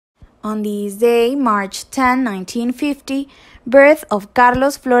On this day, March 10, 1950, birth of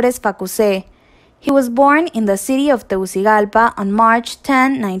Carlos Flores Facussé. He was born in the city of Tegucigalpa on March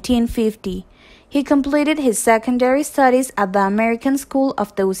 10, 1950. He completed his secondary studies at the American School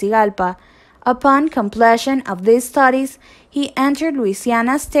of Tegucigalpa. Upon completion of these studies, he entered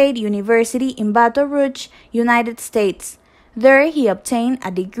Lusiana State University in Bato Rouge, United States. There he obtained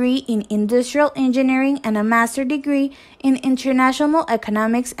a degree in industrial engineering and a master's degree in international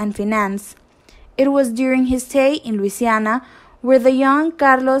economics and finance. It was during his stay in Louisiana where the young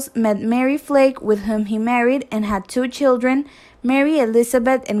Carlos met Mary Flake, with whom he married and had 2 children, Mary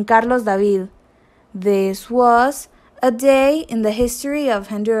Elizabeth and Carlos David. This was a day in the history of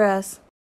Honduras.